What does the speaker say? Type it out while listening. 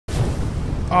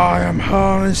I am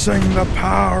harnessing the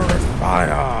power of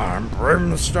fire and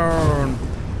brimstone.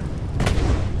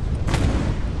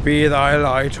 Be thy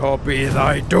light or be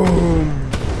thy doom.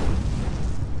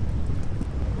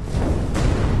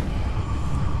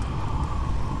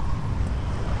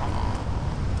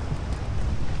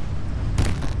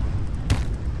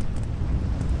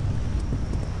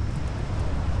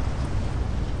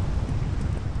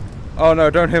 Oh no,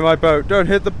 don't hit my boat. Don't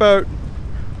hit the boat.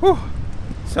 Whew.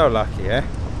 So lucky, eh?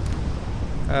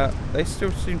 They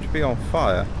still seem to be on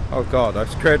fire. Oh god, I've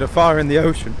created a fire in the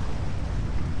ocean.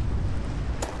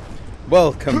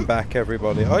 Welcome back,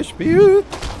 everybody. I should be...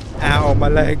 Ow, my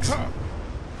legs.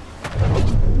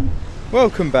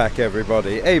 Welcome back,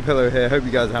 everybody. A-Pillow here. Hope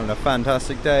you guys are having a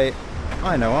fantastic day.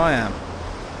 I know I am.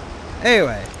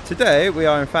 Anyway, today we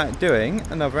are in fact doing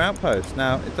another outpost.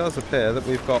 Now, it does appear that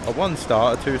we've got a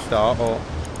 1-star, a 2-star, or...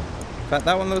 In fact,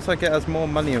 that one looks like it has more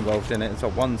money involved in it. It's a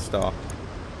 1-star.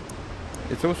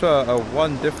 It's also a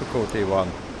 1 difficulty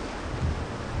one.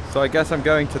 So I guess I'm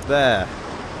going to there.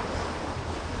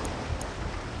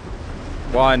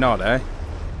 Why not, eh?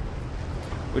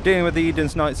 We're dealing with the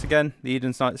Eden's Knights again. The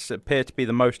Eden's Knights appear to be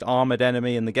the most armoured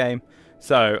enemy in the game.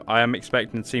 So I am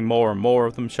expecting to see more and more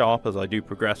of them sharp as I do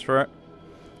progress through it.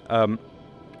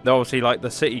 They're obviously like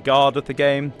the city guard of the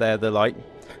game. They're the like...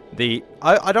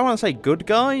 I don't want to say good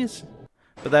guys.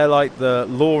 But they're like the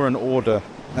law and order,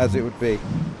 as it would be.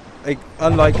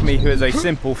 Unlike me, who is a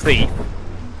simple thief.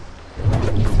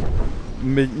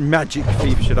 Magic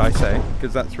thief, should I say.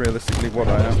 Because that's realistically what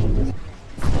I am.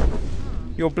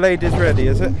 Your blade is ready,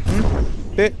 is it?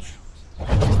 Bitch?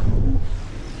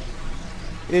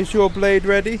 Is your blade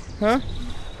ready? Huh?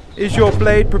 Is your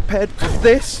blade prepared for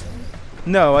this?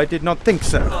 No, I did not think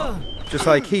so. Just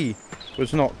like he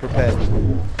was not prepared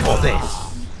for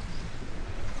this.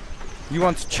 You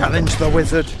want to challenge the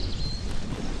wizard?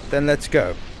 Then let's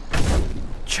go.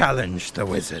 Challenge the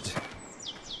wizard.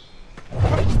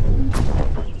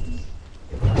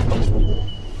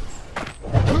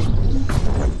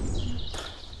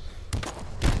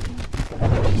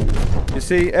 You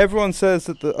see, everyone says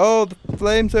that the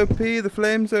flame's OP, the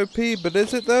flame's OP, but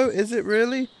is it though? Is it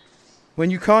really? When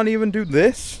you can't even do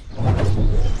this?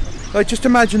 Like, just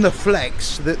imagine the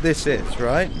flex that this is,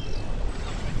 right?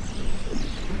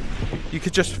 You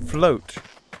could just float.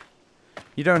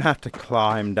 You don't have to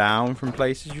climb down from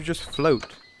places, you just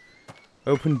float.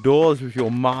 Open doors with your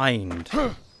mind.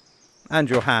 And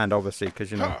your hand, obviously,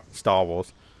 because, you know, Star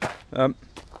Wars. But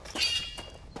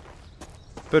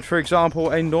for example,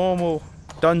 a normal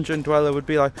dungeon dweller would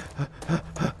be like...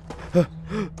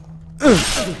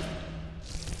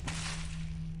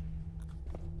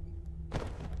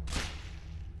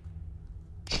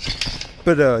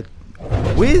 But a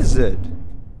wizard...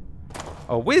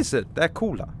 A wizard, they're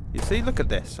cooler. You see, look at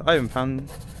this. I found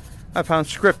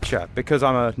scripture because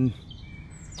I'm a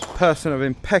person of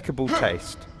impeccable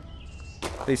taste.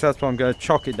 At least that's what I'm going to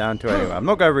chalk it down to anyway. I'm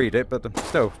not going to read it, but I'm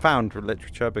still found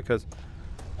literature because...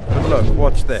 But look,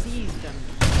 watch this.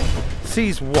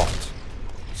 Sees what?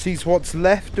 Sees what's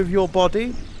left of your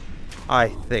body? I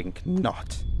think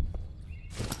not.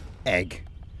 Egg.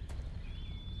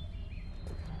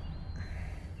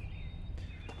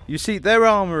 You see, their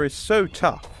armor is so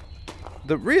tough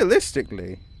that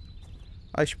realistically,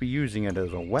 I should be using it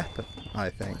as a weapon, I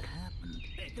think.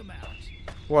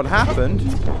 What happened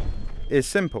is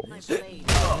simple.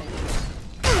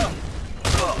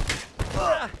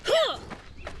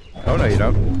 Oh no, you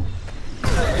don't.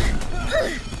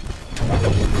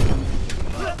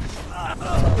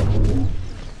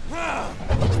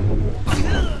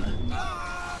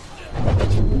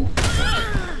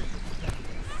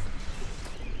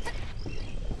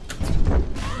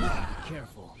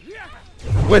 Careful.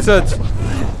 Wizards!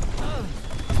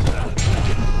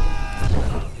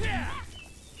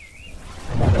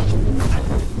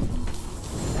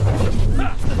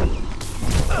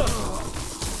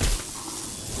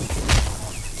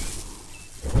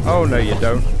 Oh no, you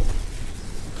don't.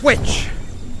 Witch!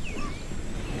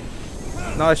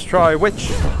 Nice try,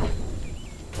 witch!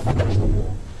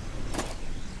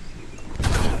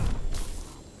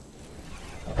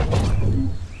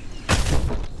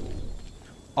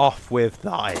 Off with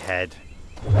thy head.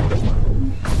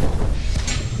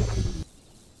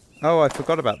 Oh, I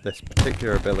forgot about this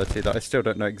particular ability that I still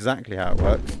don't know exactly how it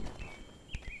works.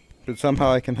 But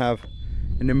somehow I can have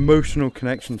an emotional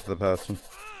connection to the person.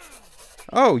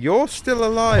 Oh, you're still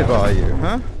alive, are you,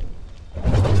 huh?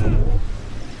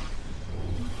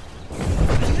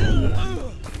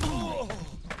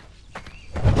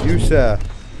 You, sir,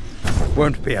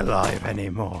 won't be alive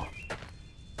anymore.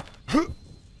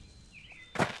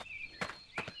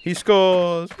 He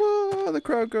scores! Whoa, the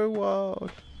crowd go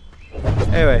wild.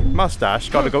 Anyway, Mustache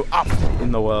gotta go up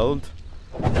in the world.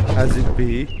 As it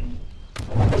be.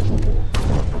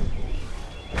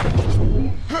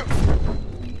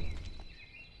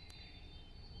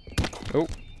 Oh.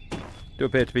 Do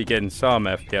appear to be getting some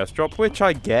FPS drop, which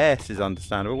I guess is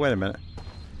understandable. Wait a minute.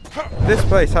 This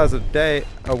place has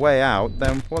a way out,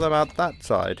 then what about that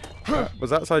side? Was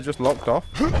that side just locked off?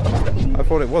 I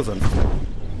thought it wasn't.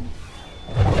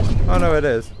 Oh no, it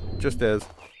is. Just is.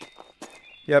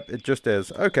 Yep, it just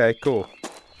is. Okay, cool.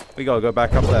 We gotta go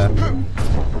back up there.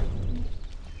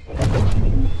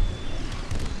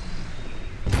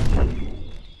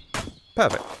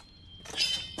 Perfect.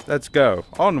 Let's go.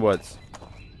 Onwards.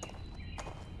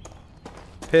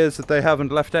 Appears that they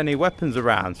haven't left any weapons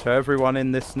around, so everyone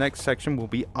in this next section will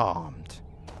be armed.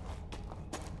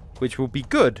 Which will be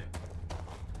good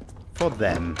for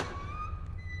them.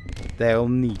 They'll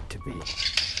need to be.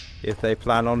 If they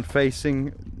plan on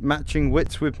facing matching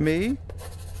wits with me.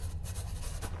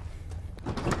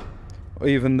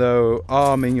 Even though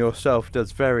arming yourself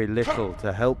does very little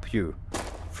to help you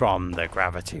from the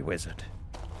Gravity Wizard.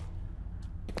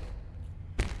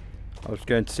 I was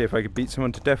going to see if I could beat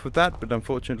someone to death with that, but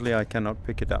unfortunately I cannot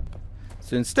pick it up.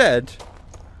 So instead,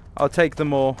 I'll take the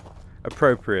more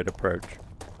appropriate approach.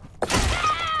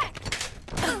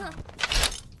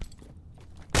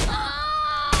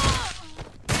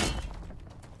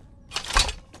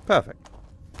 Perfect.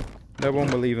 No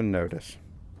one will even notice.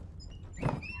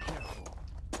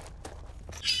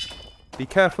 Be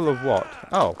careful of what?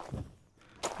 Oh.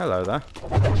 Hello there.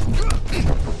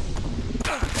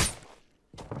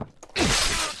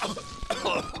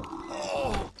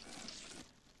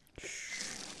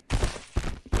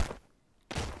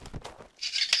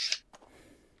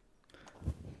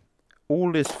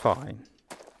 All is fine.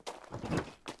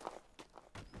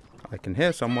 I can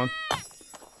hear someone.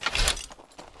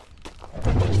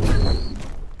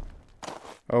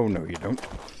 Oh no, you don't.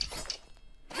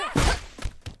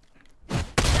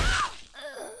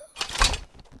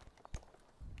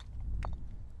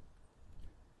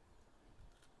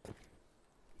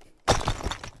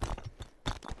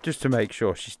 Just to make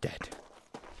sure she's dead.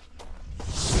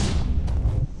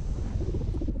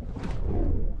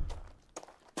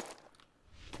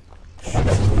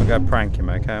 I'm gonna prank him,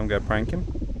 okay? I'm gonna prank him.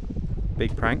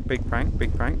 Big prank, big prank,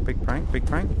 big prank, big prank, big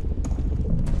prank.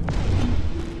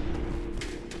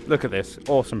 Look at this.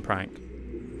 Awesome prank.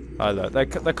 Oh, look.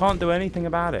 They can't do anything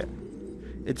about it.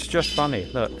 It's just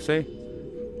funny. Look, see?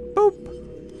 Boop.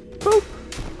 Boop.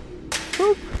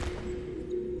 Boop.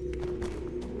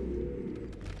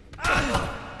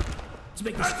 Let's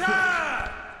make this quick.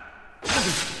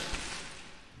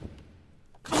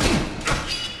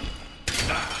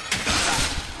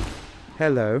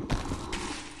 Hello.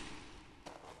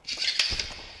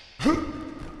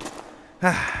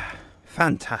 Ah,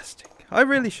 fantastic. I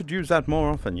really should use that more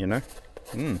often, you know.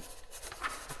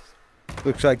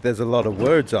 Looks like there's a lot of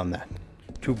words on that.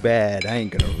 Too bad I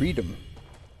ain't gonna read them.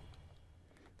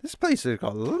 This place has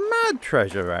got mad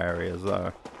treasure areas,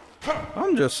 though.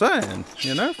 I'm just saying,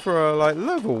 you know, for a like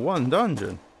level 1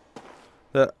 dungeon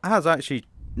that has actually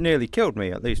nearly killed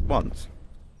me at least once.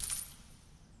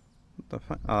 What the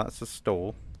fuck? Oh, that's a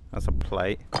stall. That's a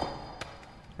plate.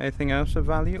 Anything else of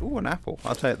value? Ooh, an apple.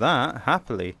 I'll take that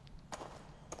happily.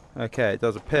 Okay, it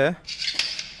does appear.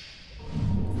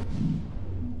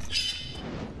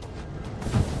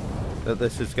 That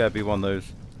this is going to be one of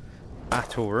those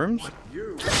battle rooms.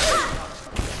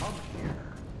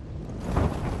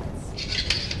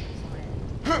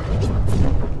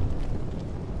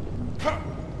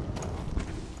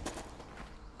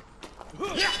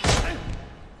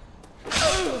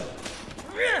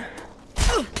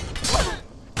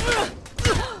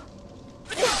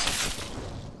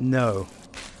 No.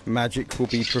 Magic will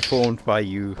be performed by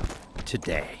you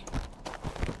today.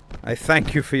 I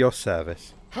thank you for your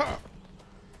service.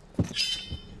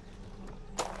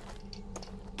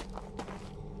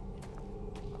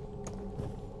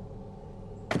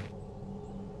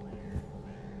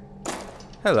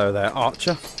 Hello there,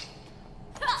 Archer.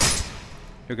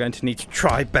 You're going to need to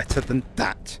try better than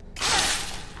that.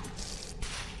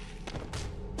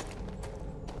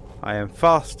 I am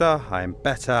faster, I am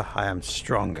better, I am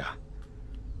stronger.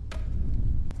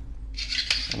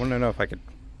 I want to know if I could...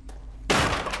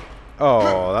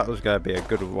 Oh, that was going to be a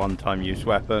good one-time use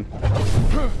weapon.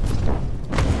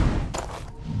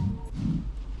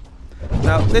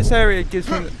 Now, this area gives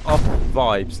me off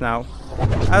vibes. Now,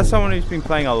 as someone who's been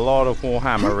playing a lot of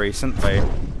Warhammer recently,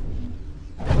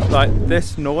 like,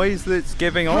 this noise that it's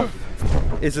giving off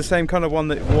is the same kind of one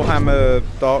that Warhammer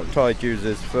Darktide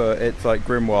uses for its like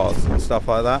grimoires and stuff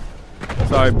like that.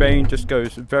 So Bane just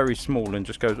goes very small and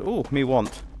just goes, oh, me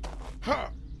want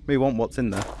what's in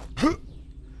there.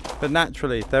 But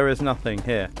naturally, there is nothing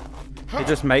here. It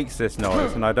just makes this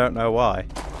noise, and I don't know why.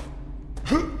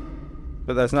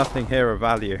 But there's nothing here of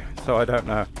value, so I don't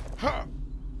know.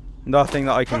 Nothing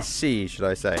that I can see, should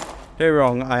I say. Don't get me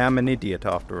wrong, I am an idiot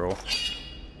after all.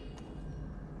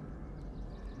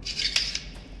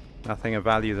 Nothing of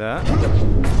value there.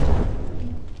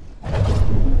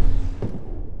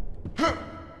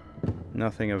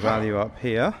 Nothing of value up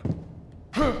here.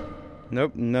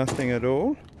 Nope, nothing at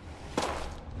all.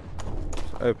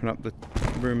 Let's open up the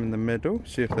room in the middle,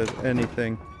 see if there's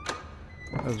anything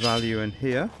of value in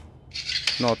here.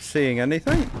 Not seeing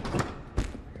anything.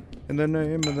 In the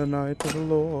name of the night of the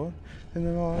Lord, in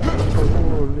the night of the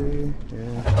holy,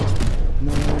 yeah. In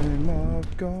the name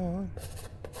of God.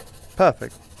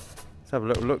 Perfect. Let's have a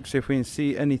little look, see if we can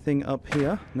see anything up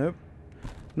here. Nope.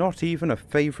 Not even a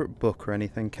favourite book or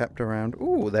anything kept around.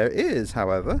 Ooh, there is,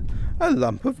 however, a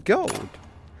lump of gold.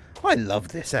 I love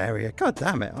this area. God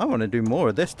damn it. I want to do more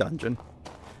of this dungeon.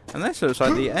 And this looks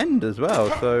like the end as well.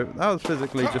 So that was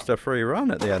physically just a free run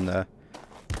at the end there.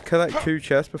 Collect 2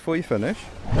 chests before you finish.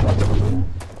 Oh,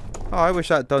 I wish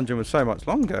that dungeon was so much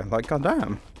longer. Like, god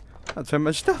damn. That's so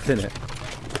much stuff in it.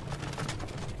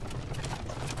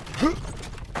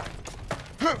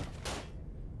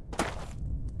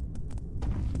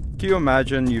 Can you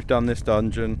imagine you've done this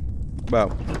dungeon?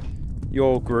 Well,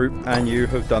 your group and you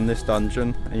have done this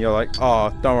dungeon. And you're like,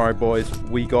 oh, don't worry boys.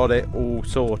 We got it all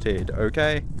sorted,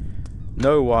 okay?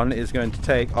 No one is going to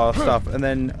take our stuff. And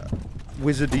then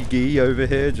Wizardy Gee over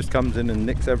here just comes in and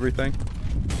nicks everything.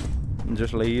 And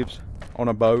just leaves on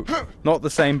a boat. Not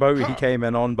the same boat he came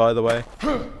in on, by the way.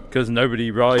 Because nobody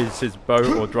rides his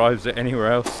boat or drives it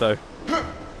anywhere else, so...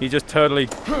 He just totally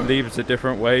leaves a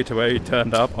different way to where he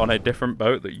turned up on a different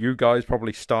boat that you guys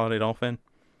probably started off in.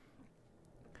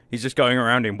 He's just going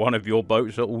around in one of your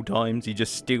boats at all times. He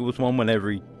just steals one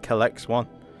whenever he collects one.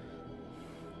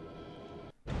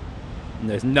 And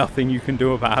there's nothing you can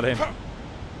do about him.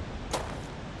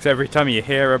 Because every time you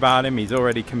hear about him, he's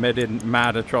already committed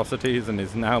mad atrocities and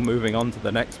is now moving on to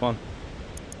the next one.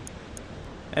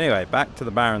 Anyway, back to the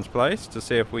Baron's place to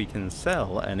see if we can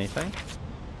sell anything.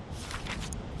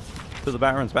 To the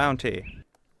Baron's bounty.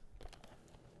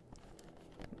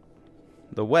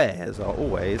 The wares are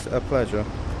always a pleasure.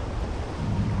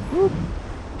 Whoop.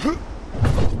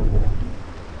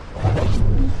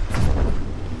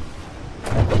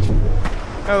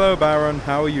 Hello Baron,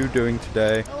 how are you doing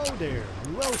today? Hello there,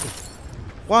 and welcome.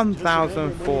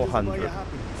 1,400.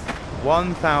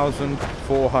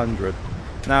 1,400.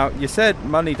 Now, you said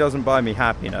money doesn't buy me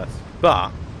happiness,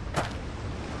 but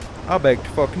I beg to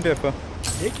fucking differ.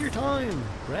 Take your time,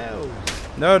 browse.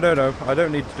 No, no, no. I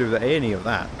don't need to do any of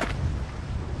that.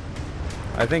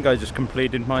 I think I just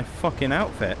completed my fucking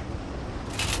outfit.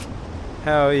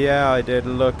 Hell yeah, I did.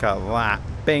 Look at that.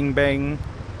 Bing, bing.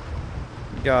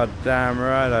 God damn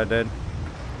right I did.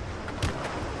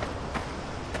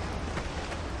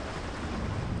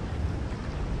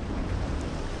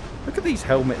 Look at these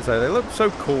helmets though. They look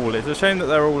so cool. It's a shame that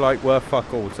they're all like worth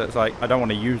fuck all. So it's like, I don't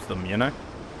want to use them, you know?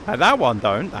 That one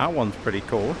don't. That one's pretty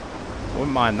cool.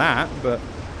 Wouldn't mind that, but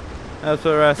as for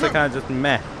the rest, they're kind of just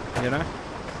meh, you know?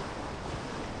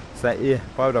 It's like, yeah,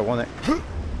 why would I want it?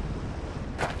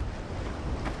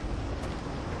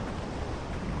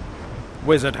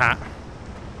 Wizard hat.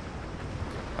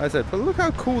 I said, but look how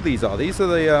cool these are. These are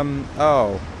the,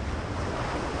 oh.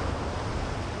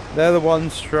 They're the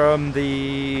ones from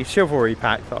the Chivalry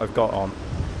pack that I've got on.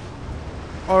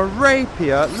 A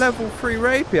rapier, level 3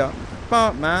 rapier.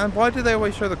 But man, why do they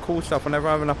always show the cool stuff whenever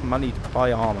I have enough money to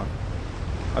buy armor?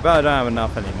 I bet I don't have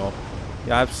enough anymore.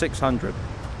 Yeah, I have 600.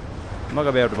 I'm not going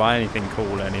to be able to buy anything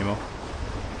cool anymore.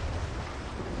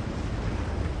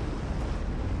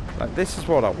 Like, this is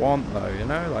what I want though, you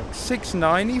know? Like,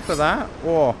 690 for that?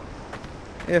 Or,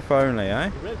 if only, eh?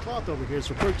 The red cloth over here is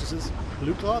for purchases.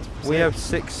 Blue cloth for We have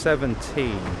sales.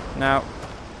 617. Now,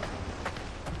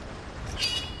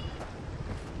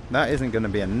 that isn't going to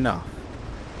be enough.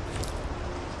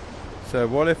 So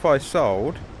what if I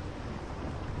sold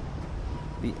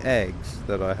the eggs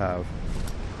that I have?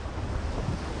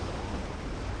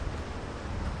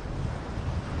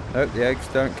 Nope, the eggs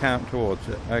don't count towards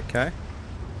it. Okay.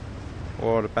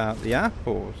 What about the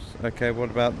apples? Okay, what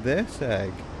about this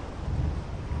egg?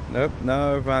 Nope,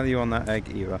 no value on that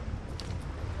egg either.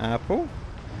 Apple?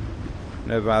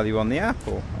 No value on the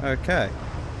apple. Okay.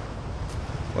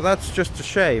 Well, that's just a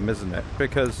shame, isn't it?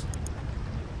 Because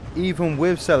even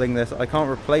with selling this, I can't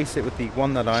replace it with the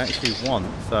one that I actually want,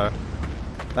 so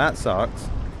that sucks.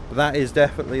 But that is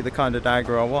definitely the kind of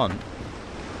dagger I want.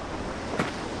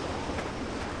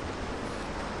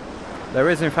 There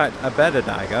is in fact a better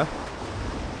dagger,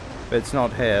 but it's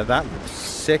not here. That looks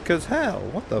sick as hell.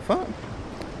 What the fuck?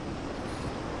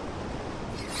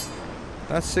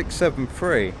 That's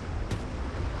 673.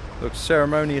 Looks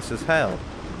ceremonious as hell.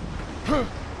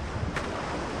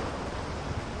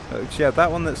 Yeah,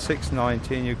 that one that's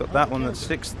 690, and you've got that one that's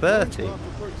 630.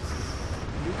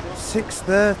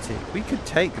 630. We could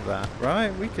take that,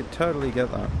 right? We could totally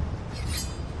get that.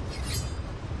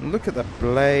 And look at the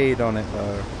blade on it,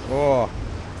 though. Oh.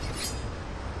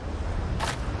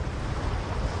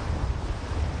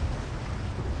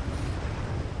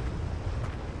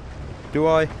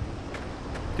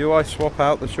 Do I swap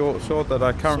out the short sword that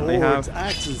I currently Swords, have?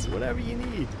 axes, whatever you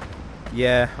need.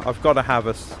 Yeah, I've got to have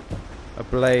a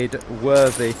blade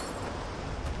worthy.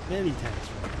 Many thanks.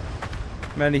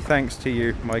 Many thanks to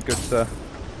you, my good sir.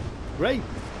 Great.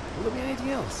 Will there be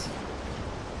anything else?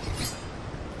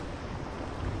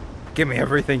 Give me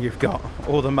everything you've got.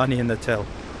 All the money in the till.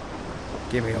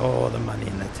 Give me all the money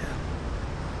in the till.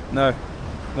 No.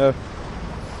 No.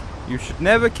 You should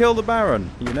never kill the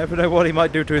Baron. You never know what he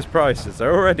might do to his prices.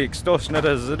 They're already extortionate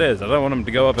as it is. I don't want them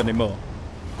to go up anymore.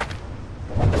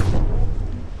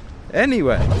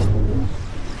 Anyway,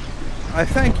 I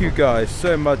thank you guys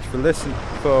so much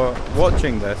for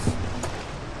watching this,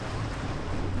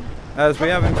 as we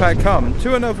have in fact come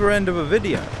to another end of a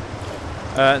video.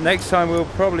 Next time we'll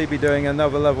probably be doing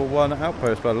another level 1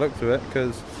 outpost by the looks of it,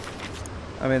 because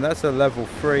I mean that's a level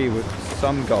 3 with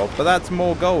some gold, but that's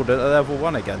more gold at a level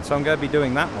 1 again, so I'm going to be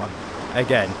doing that one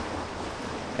again.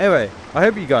 Anyway, I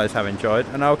hope you guys have enjoyed,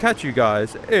 and I'll catch you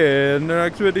guys in the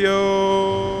next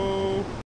video.